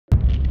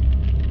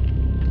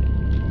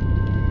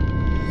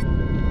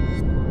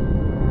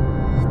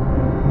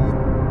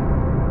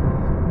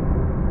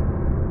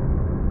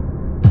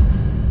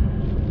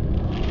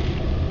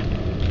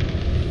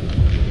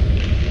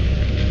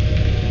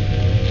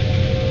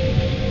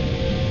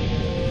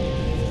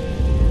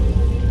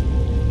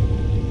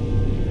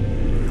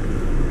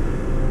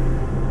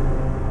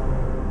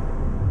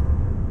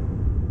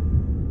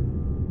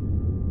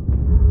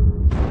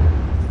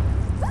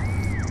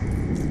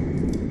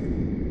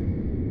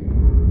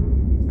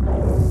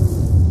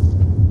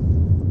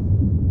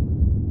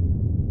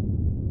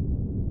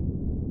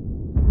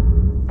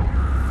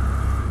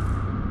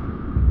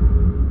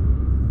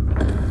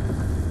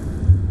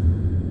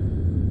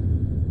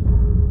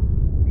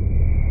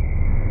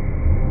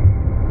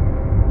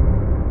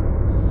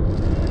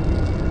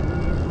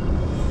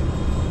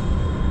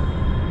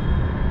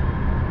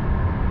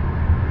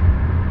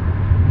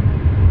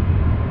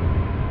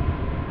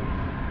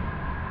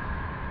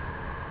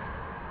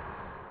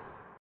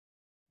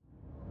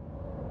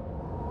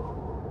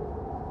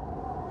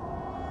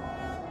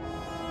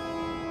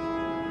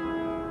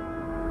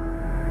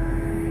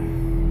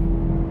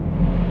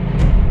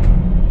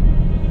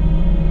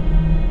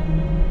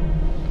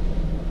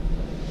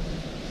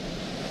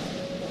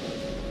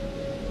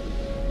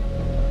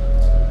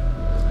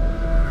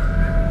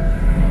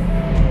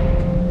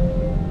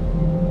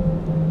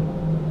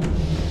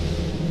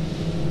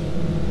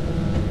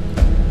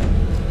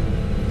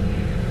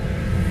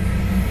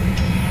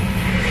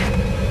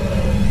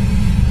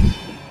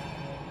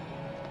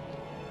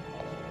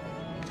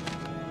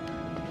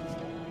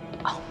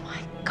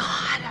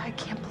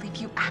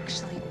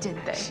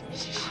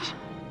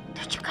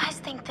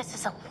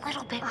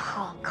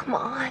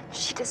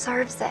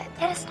deserves it.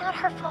 And it's not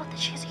her fault that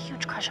she has a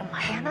huge crush on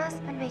Mike. Hannah's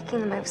been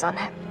making the moves on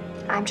him.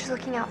 I'm just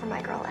looking out for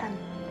my girl, Em.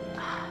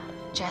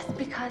 Just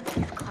because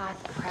he's class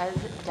prez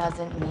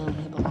doesn't mean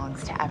he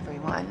belongs to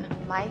everyone.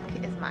 Mike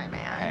is my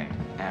man.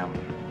 Hey,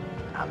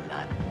 I'm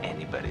not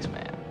anybody's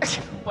man.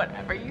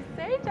 Whatever you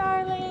say,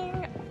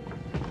 darling.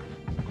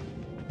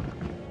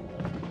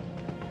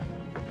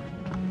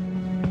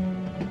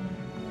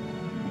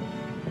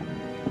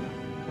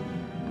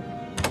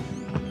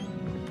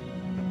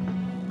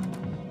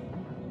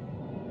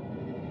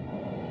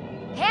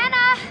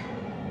 Hannah!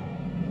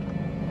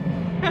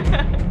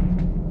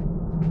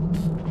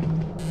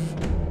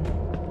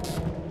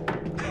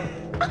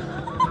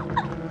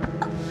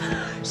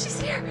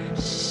 She's here.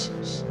 Shh,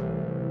 shh.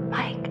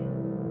 Mike.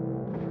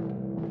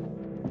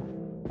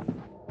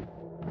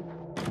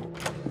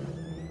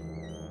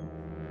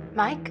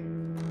 Mike?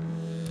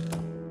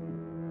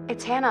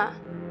 It's Hannah.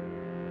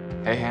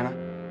 Hey, Hannah.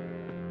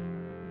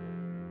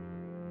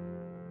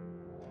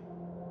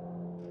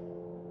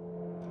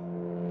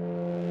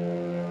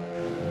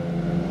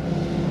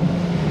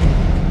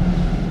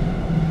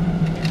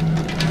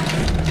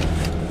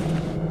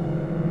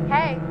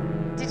 Hey,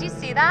 did you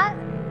see that?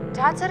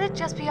 Dad said it'd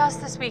just be us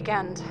this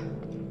weekend.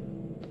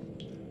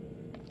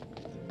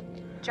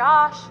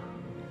 Josh?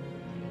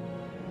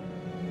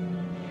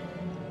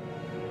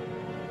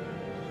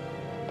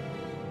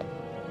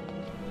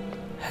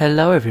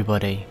 Hello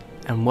everybody,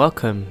 and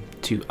welcome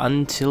to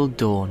Until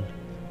Dawn.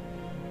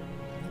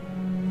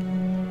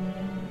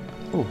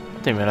 Oh,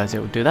 didn't realise it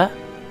would do that.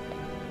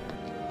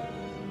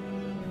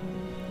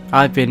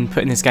 I've been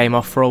putting this game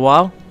off for a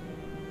while,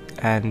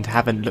 and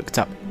haven't looked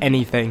up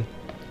anything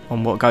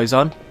on what goes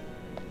on.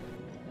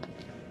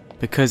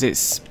 Because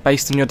it's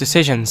based on your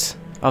decisions.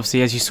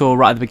 Obviously, as you saw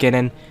right at the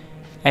beginning,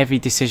 every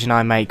decision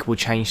I make will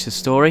change the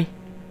story.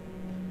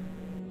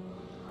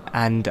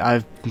 And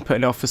I've been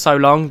putting it off for so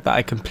long that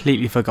I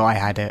completely forgot I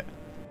had it.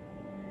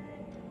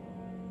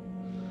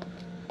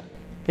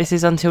 This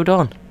is Until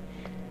Dawn.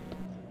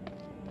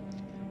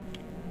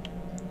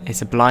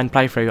 It's a blind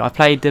playthrough. I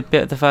played a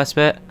bit of the first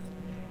bit,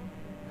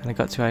 and I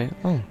got to a...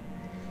 Oh,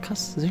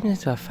 zoom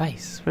into her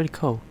face. It's really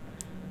cool.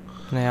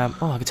 And then,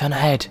 oh, I can turn her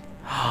head.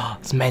 Oh,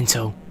 it's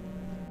mental.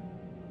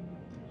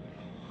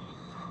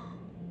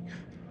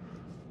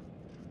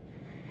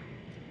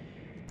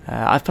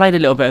 I've played a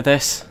little bit of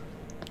this,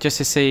 just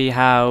to see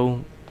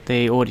how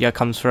the audio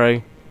comes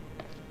through,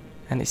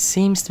 and it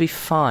seems to be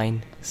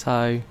fine, so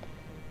I'll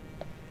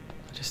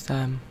just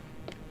I'll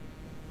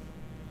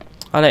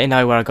let you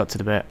know where I got to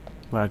the bit,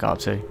 where I got up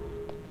to.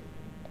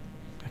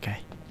 Okay,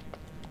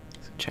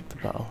 so check the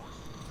bottle.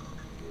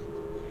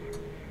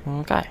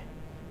 Okay,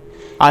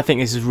 I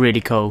think this is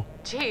really cool.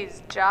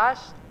 Jeez, Josh.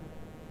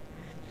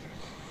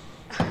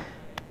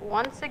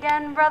 Once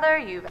again, brother,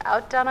 you've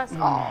outdone us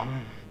all.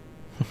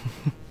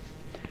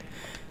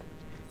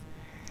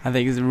 I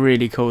think it's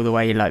really cool the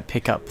way you like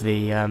pick up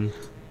the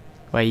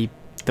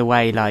the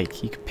way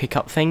like you can pick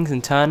up things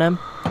and turn them.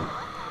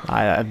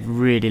 I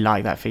really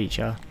like that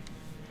feature.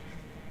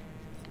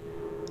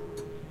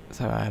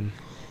 So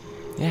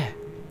yeah,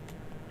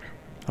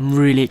 I'm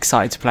really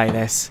excited to play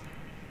this.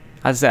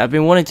 As I said, I've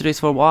been wanting to do this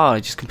for a while.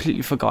 I just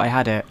completely forgot I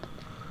had it.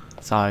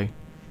 So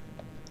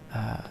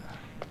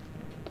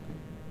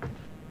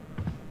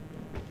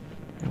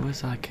it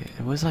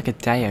was like a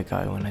day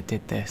ago when I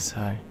did this.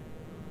 So.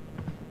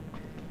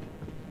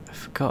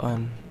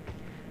 Forgotten.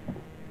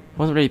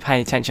 Wasn't really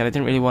paying attention. I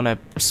didn't really want to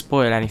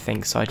spoil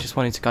anything, so I just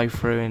wanted to go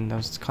through and I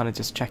was kind of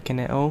just checking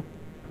it all.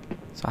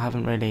 So I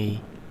haven't really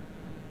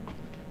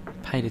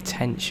paid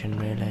attention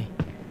really,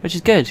 which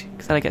is good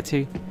because then I get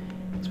to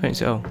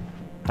experience it all.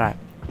 Alright,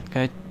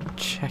 go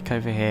check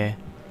over here.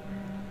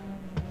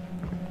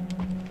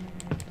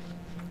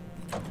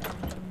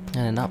 And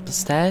then up the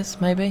stairs,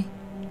 maybe?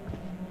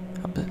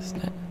 Up the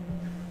stairs.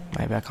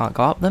 Maybe I can't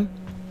go up them?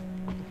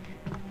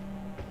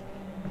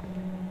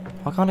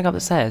 Why can't I go up the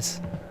stairs?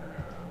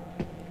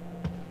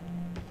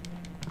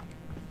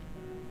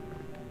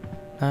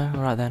 No?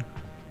 Alright then.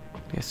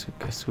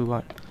 Guess we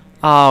won't.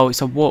 Oh,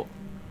 it's a wall.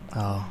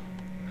 Oh.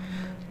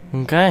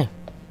 Okay.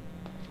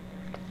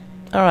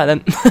 Alright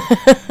then.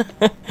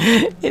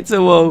 It's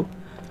a wall.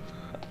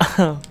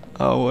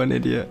 Oh, what an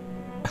idiot.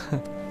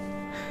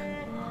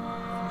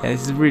 Yeah,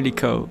 this is really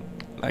cool.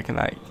 I can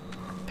like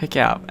pick it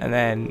up and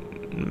then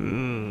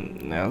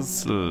now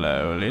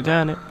slowly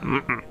turn it.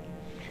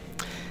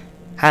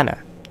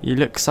 Hannah, you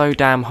look so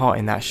damn hot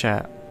in that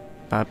shirt,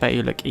 but I bet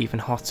you look even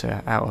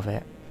hotter out of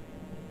it.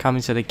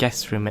 Coming to the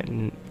guest room at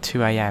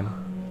 2 AM.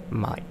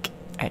 Mike,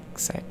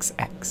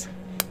 XXX.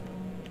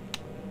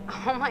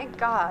 Oh my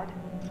god.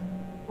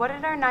 What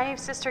did our naive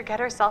sister get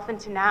herself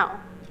into now?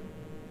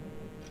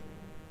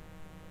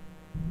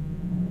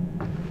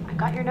 I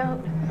got your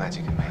note. I'm glad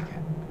you can make it.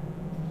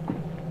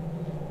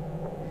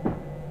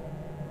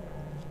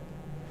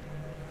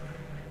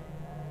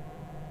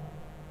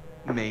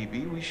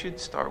 Maybe we should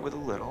start with a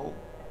little,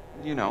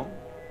 you know,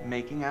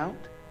 making out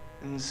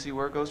and see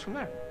where it goes from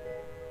there.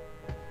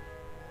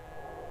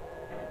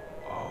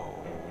 Oh,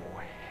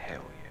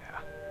 hell yeah.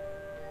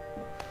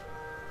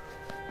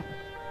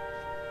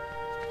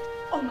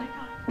 Oh my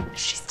god.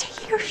 She's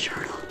taking her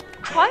shirt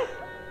off. What?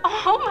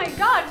 Oh my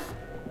god!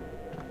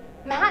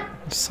 Matt,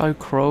 It's so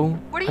cruel.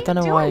 what are I you don't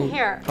know doing why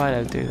here?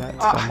 they do that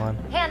to someone.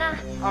 Hannah.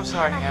 I'm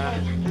sorry,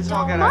 Hannah. This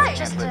all got Don't. out of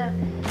Just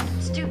hand,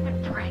 a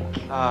stupid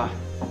prank. but,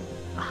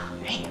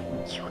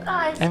 You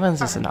guys. Everyone's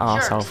just an are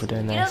arsehole jerks. for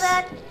doing You know this.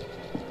 that?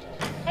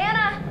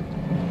 Hannah.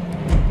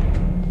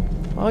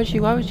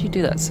 Why would you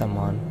do that to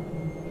someone?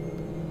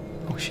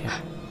 Oh shit.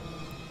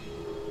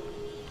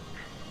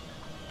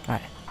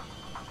 Right.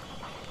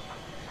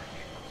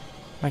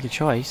 Make a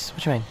choice?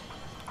 What do you mean?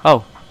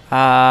 Oh,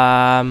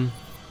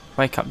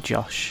 wake up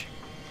Josh.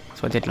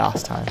 That's what I did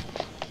last time.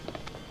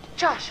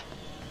 Josh!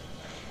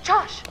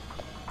 Josh!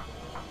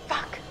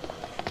 Fuck!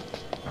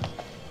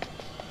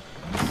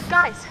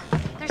 Guys,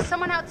 there's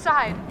someone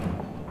outside.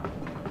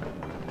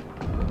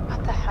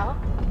 What the hell?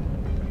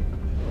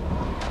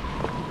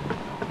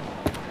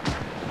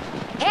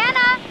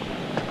 Hannah.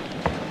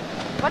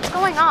 What's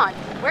going on?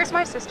 Where's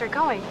my sister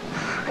going?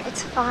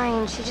 It's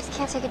fine. She just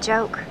can't take a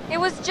joke. It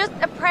was just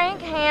a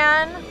prank,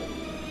 Han.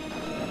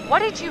 What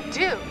did you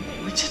do?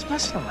 we're just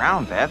messing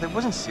around, Beth. It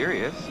wasn't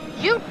serious.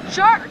 You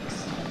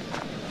jerks!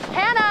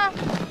 Hannah!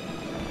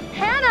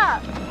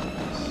 Hannah!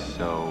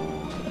 So,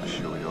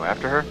 should we go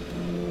after her?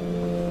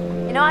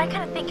 You know, I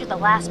kind of think you're the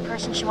last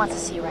person she wants to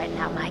see right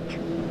now, Mike.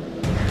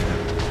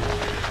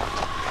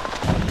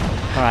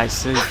 Alright,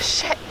 so Oh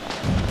shit!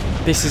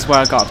 this is where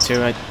I got up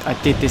to. I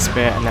did this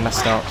bit and then I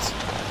stopped.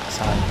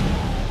 So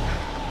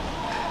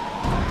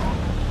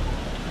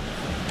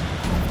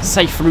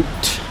safe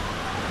route.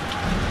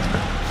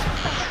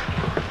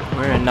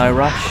 We're in no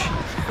rush.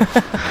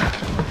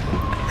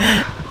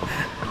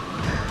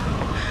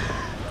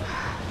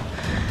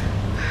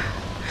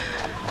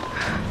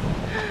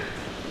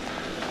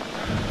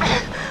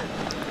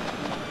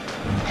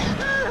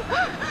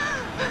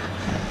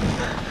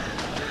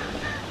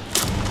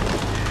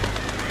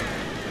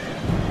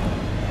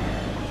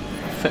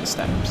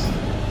 Footsteps.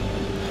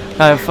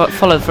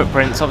 Follow the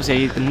footprints.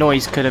 Obviously, the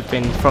noise could have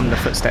been from the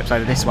footsteps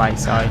over this way,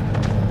 so.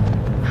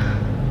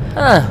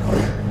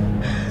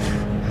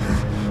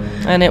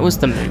 And it was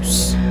the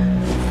moose.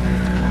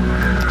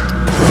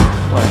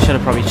 Well, I should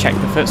have probably checked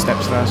the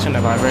footsteps now, shouldn't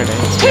have I, really?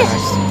 To be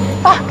honest.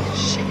 Fuck!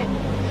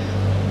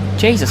 Shit!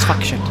 Jesus,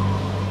 fuck shit.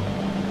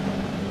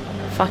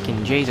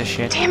 Fucking Jesus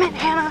shit. Damn it,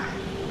 Hannah!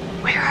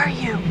 Where are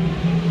you?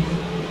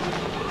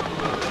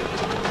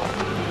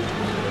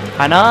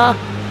 Hannah!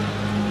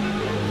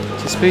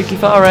 It's a spooky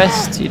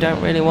forest. You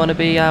don't really want to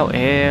be out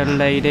here,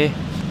 lady.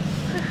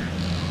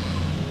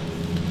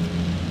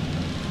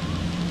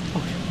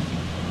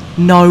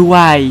 No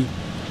way! Do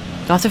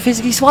I have to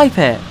physically swipe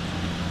it?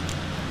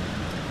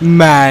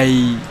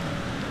 Mate!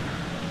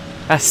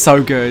 That's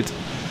so good.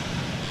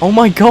 Oh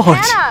my god!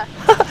 Hannah!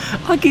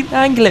 I can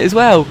angle it as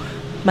well.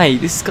 Mate,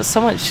 this has got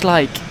so much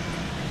like...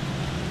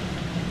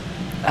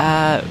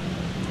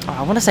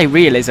 I want to say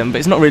realism, but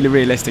it's not really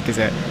realistic, is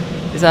it?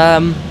 It's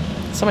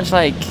so much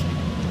like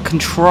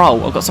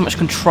control. I've got so much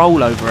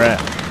control over it.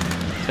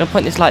 I'm gonna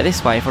point this like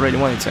this way if I really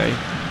wanted to.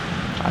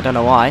 I don't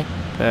know why,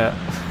 but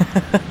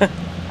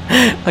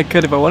I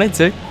could if I wanted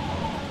to.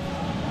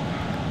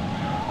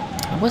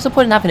 What's the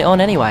point in having it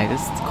on anyway?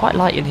 It's quite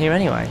light in here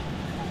anyway.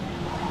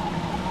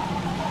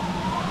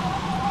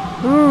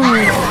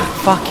 Ooh,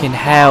 fucking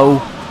hell.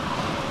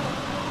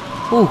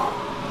 Ooh.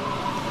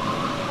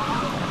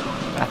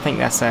 I think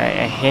that's a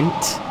hint.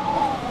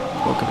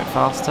 Walk a bit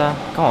faster.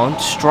 Go on,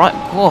 strike.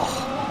 Whoa.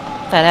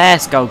 Let that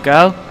ass go,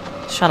 girl.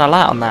 Shine a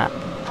light on that.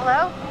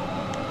 Hello?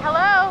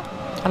 Hello?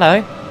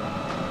 Hello?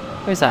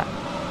 Who's that?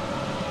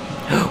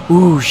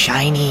 Ooh,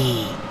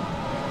 shiny.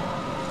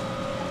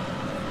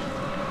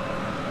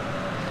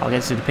 I'll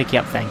get to the picky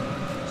up thing.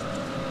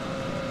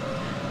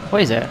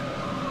 What is it?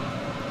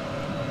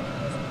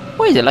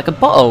 What is it? Like a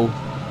bottle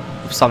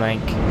of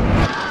something?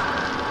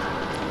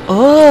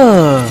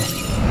 Oh!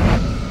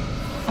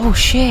 Oh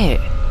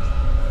shit!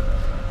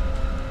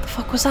 The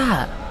fuck was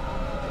that?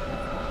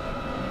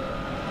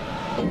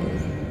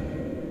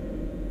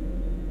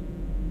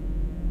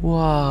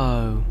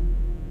 Whoa!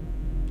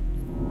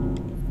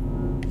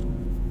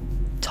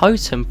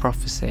 Totem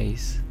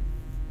prophecies.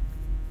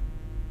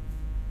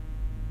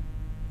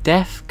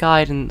 Death,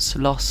 guidance,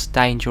 loss,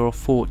 danger, or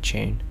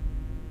fortune.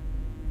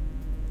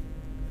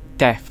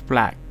 Death,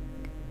 black.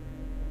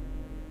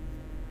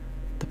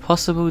 The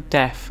possible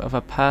death of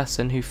a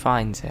person who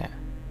finds it.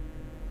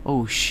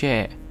 Oh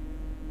shit.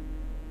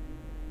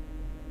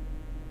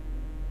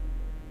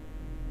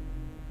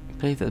 I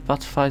believe that the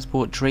butterflies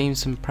brought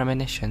dreams and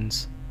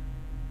premonitions.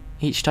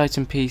 Each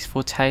totem piece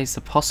foretells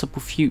the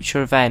possible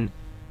future event.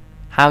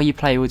 How you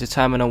play will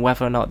determine on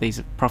whether or not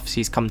these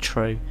prophecies come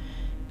true.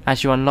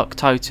 As you unlock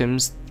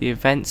totems, the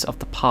events of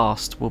the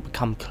past will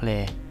become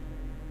clear.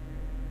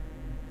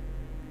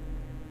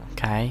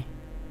 Okay.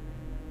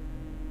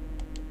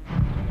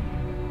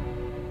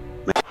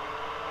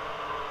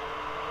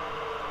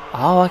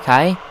 Oh,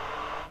 okay.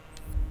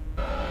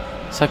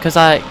 So because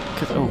I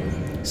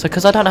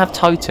don't have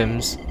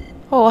totems.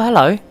 Oh,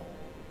 hello.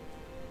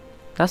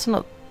 That's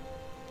not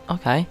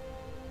okay.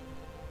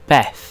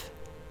 Beth.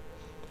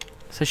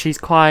 So she's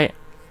quite...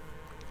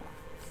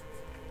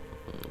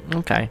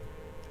 Okay.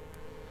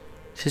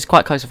 She's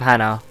quite close with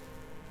Hannah.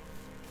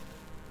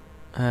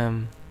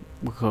 Well,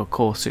 of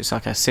course, it's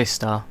like her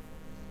sister.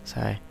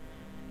 So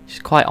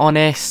she's quite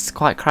honest,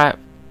 quite characterable.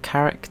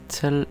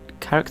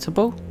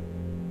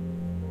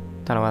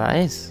 Don't know what that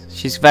is.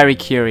 She's very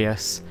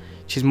curious.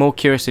 She's more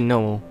curious than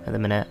normal at the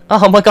minute.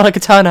 Oh my god, I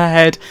can turn her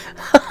head.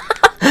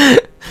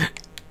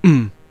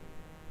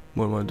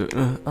 What am I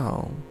doing?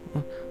 Oh.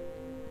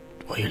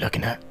 What are you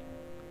looking at?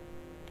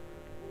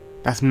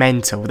 That's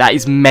mental. That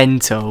is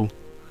mental.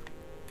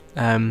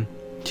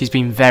 She's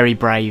been very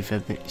brave.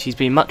 She's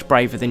been much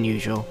braver than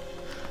usual.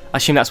 I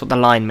assume that's what the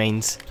line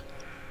means.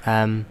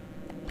 No,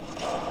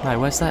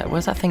 where's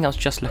that thing I was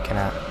just looking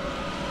at?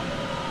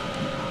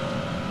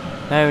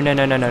 No.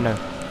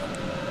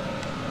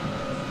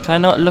 Can I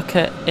not look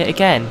at it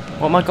again?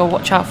 What am I going to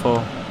watch out for?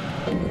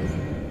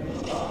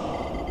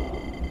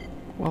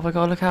 What have I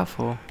got to look out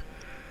for?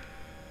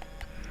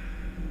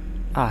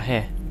 Ah,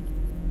 here.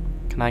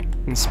 Can I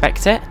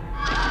inspect it?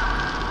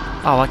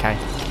 Oh, okay.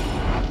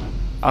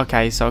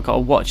 Okay, so I've got to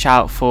watch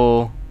out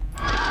for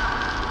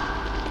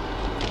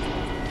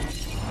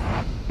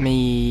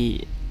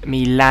me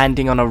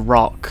landing on a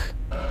rock.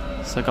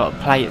 So I've got to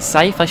play it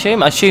safe, I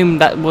assume. I assume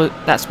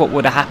that's what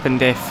would have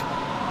happened if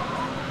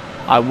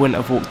I wouldn't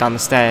have walked down the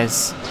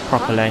stairs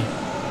properly.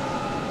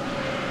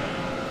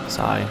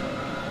 So,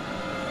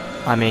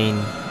 I mean,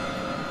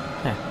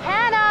 yeah.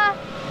 Hannah!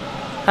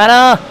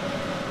 Hannah!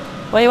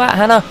 Where you at,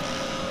 Hannah?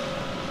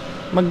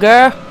 My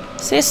girl?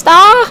 Sister?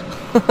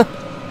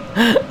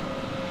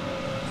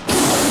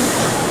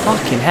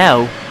 Fucking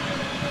hell.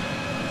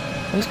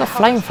 Who's got a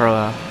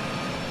flamethrower?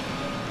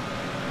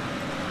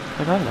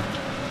 Hello?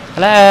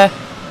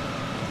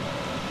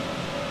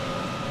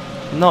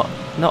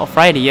 Not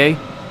afraid of you.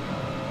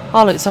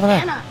 Oh look, it's over there.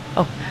 Hannah.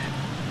 Oh.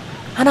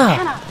 Hannah!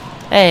 Hannah!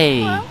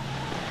 Hey! Hello?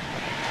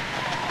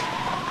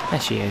 There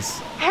she is.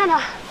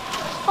 Hannah!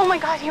 Oh my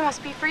god, you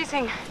must be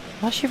freezing.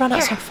 Why'd she run out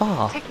Here, so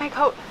far? Take my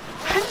coat.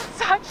 I'm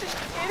such an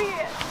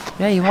idiot.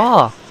 Yeah, you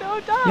are. So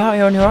dumb.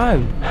 You're on your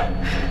own.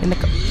 In the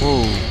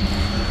whoa.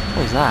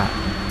 What was that?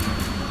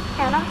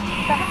 Hannah,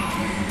 back.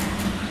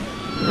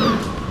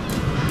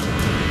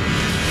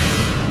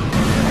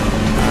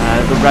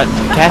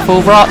 Careful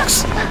of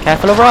rocks.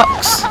 Careful of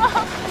rocks.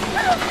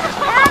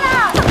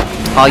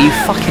 Oh, you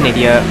fucking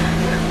idiot.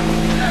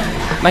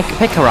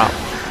 Pick her up.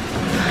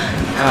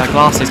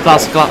 Glasses.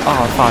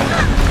 Oh, fine.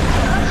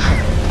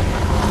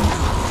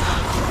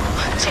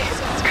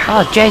 Jesus Christ.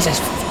 Oh, Jesus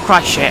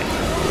Christ, shit.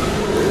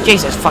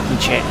 Jesus fucking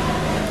shit.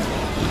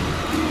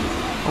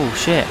 Oh,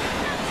 shit.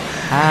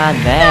 And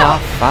they are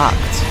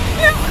fucked.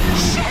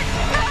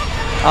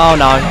 Oh,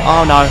 no.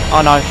 Oh, no.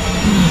 Oh, no.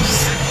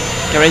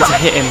 Get ready to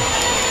hit him.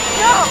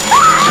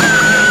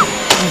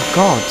 Oh,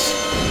 God.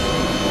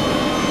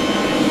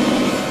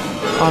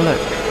 Oh, look.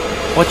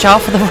 Watch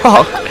out for the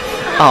rock.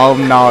 Oh,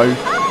 no.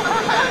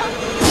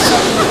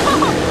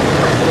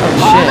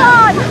 Oh, shit.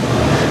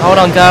 Hold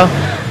on, girl.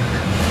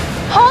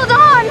 Hold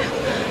on!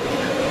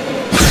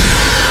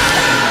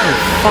 Oh,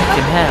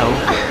 fucking hell.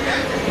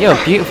 You're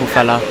a beautiful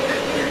fella.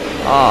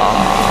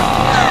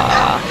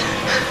 Ah.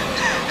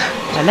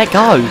 Now let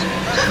go.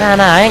 Nah,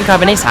 I ain't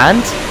grabbing his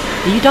hand.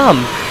 Are you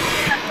dumb?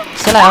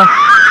 See you later.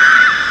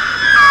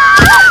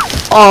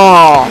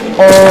 Oh.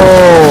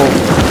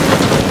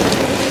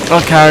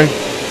 Okay.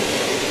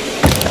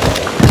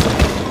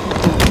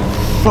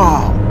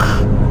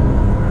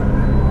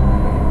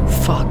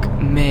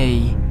 Fuck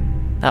me.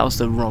 That was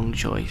the wrong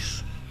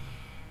choice.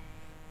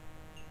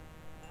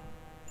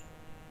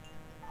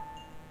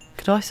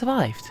 Could I have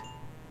survived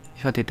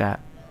if I did that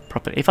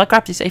properly? If I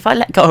grabbed this, if I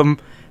let go of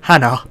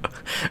Hannah,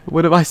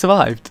 would have I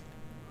survived?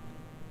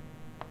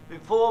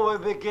 Before we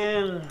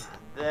begin,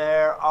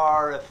 there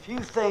are a few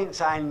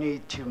things I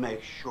need to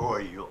make sure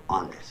you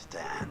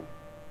understand.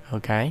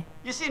 Okay.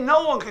 You see,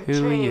 no one can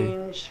Who are you?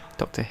 change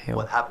Dr. Hill.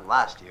 what happened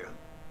last year.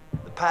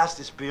 The past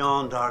is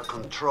beyond our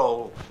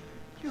control.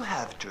 You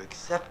have to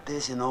accept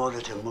this in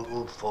order to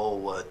move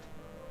forward.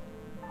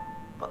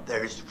 But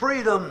there is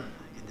freedom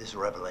in this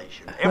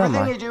revelation. Who am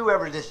Everything I? you do,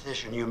 every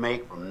decision you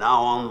make from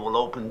now on will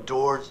open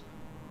doors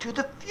to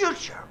the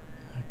future.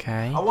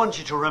 Okay. I want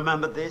you to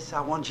remember this.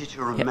 I want you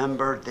to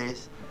remember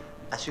this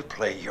as you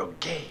play your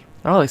game.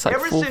 Oh, it's like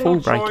Every full single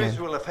breaking. choice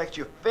will affect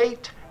your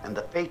fate and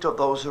the fate of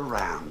those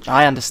around you.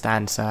 I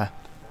understand, sir.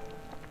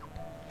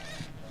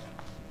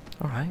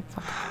 Alright.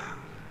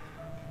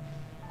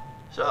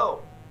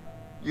 So,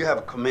 you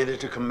have committed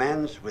to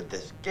commence with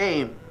this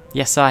game.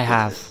 Yes, I This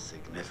have. is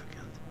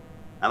significant.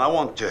 And I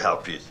want to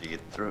help you see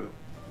it through.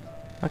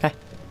 Okay.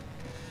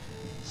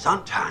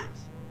 Sometimes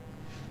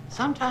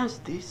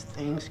these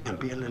things can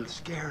be a little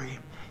scary,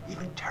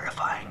 even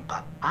terrifying,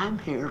 but I'm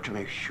here to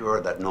make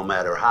sure that no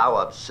matter how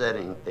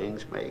upsetting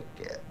things may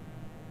get,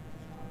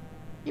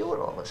 you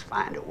will always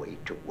find a way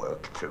to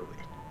work through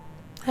it.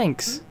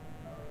 Thanks.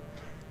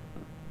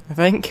 I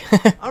think.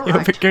 All You're a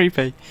right. bit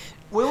creepy.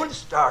 We will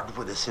start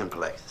with a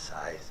simple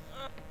exercise.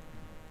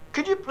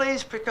 Could you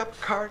please pick up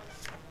a card?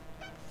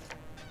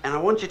 And I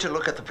want you to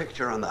look at the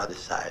picture on the other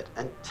side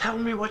and tell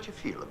me what you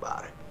feel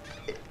about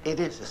it. It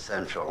is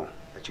essential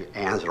that you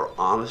answer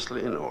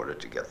honestly in order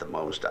to get the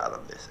most out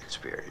of this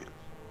experience.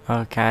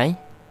 Okay.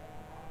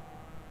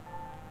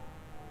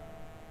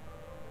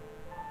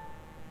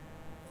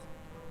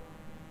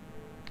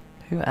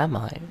 Who am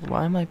I?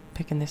 Why am I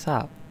picking this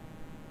up?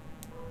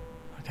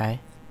 Okay.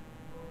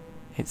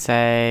 It's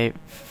a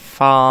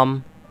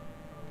farm.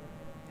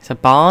 It's a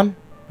barn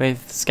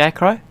with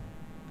Scarecrow?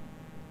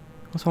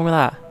 What's wrong with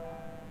that?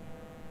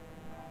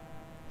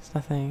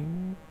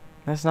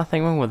 There's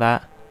nothing wrong with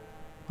that.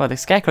 Well, the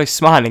Scarecrow's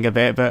smiling a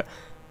bit, but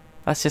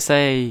that's just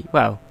a,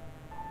 well,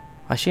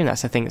 I assume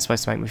that's the thing that's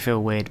supposed to make me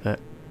feel weird, but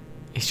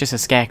it's just a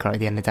Scarecrow at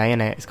the end of the day,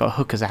 isn't it? It's got a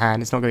hook as a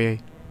hand. It's not going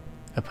to be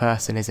a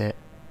person, is it?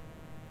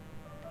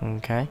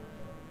 Okay.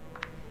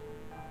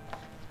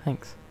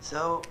 Thanks.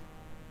 So,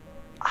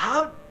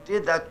 how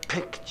did that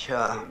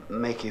picture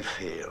make you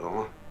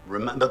feel?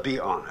 Remember, be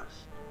honest.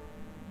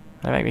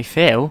 That make me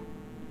feel?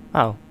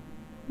 Oh.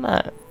 No.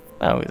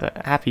 Oh, it's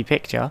a happy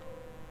picture.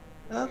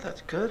 Oh, that's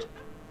good.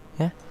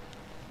 Yeah.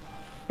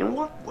 In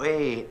what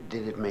way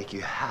did it make you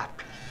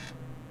happy?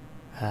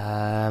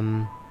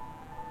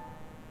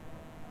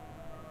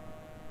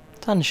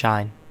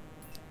 Sunshine.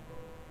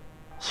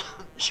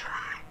 Sunshine.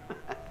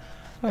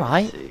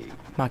 Alright. See,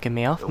 Mugging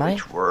me off, so mate.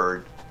 which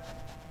word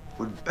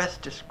would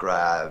best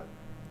describe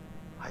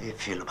how you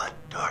feel about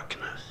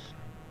darkness?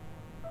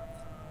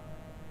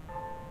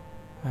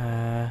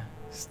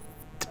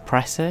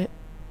 Depress it?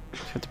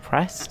 If you're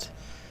depressed?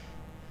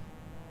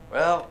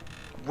 Well,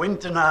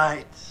 winter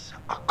nights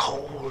are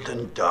cold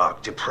and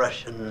dark.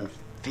 Depression,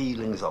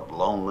 feelings of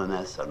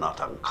loneliness are not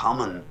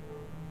uncommon.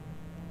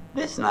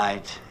 This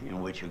night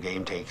in which your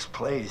game takes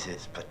place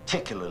is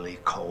particularly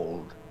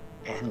cold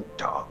and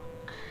dark.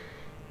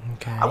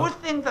 Okay. I would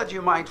think that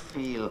you might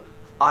feel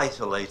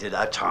isolated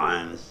at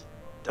times.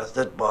 Does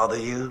that bother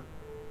you?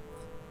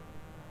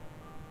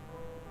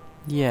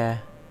 Yeah.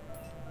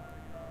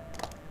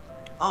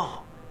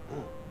 Oh,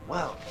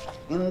 well,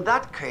 in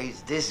that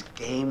case, this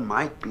game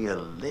might be a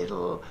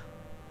little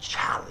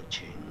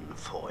challenging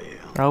for you.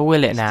 Oh,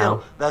 will it now?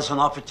 Still, there's an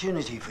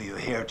opportunity for you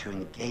here to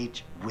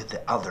engage with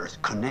the others,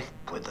 connect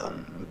with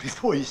them,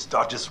 before you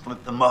start to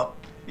split them up,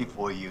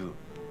 before you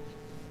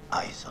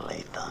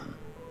isolate them.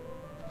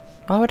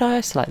 Why would I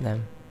isolate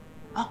them?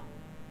 Oh,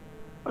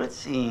 well, it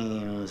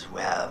seems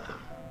we have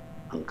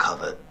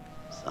uncovered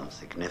some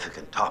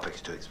significant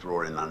topics to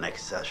explore in our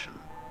next session.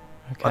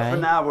 But for Okay.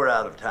 now, we're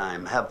out of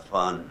time. Have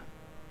fun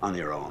on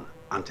your own.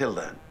 Until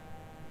then.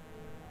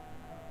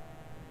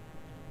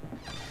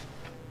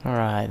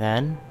 Alright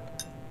then.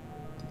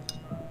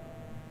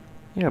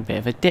 You're a bit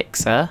of a dick,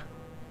 sir.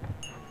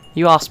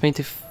 You asked me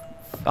to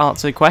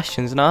answer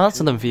questions and I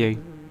answered them for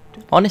you.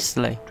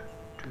 Honestly.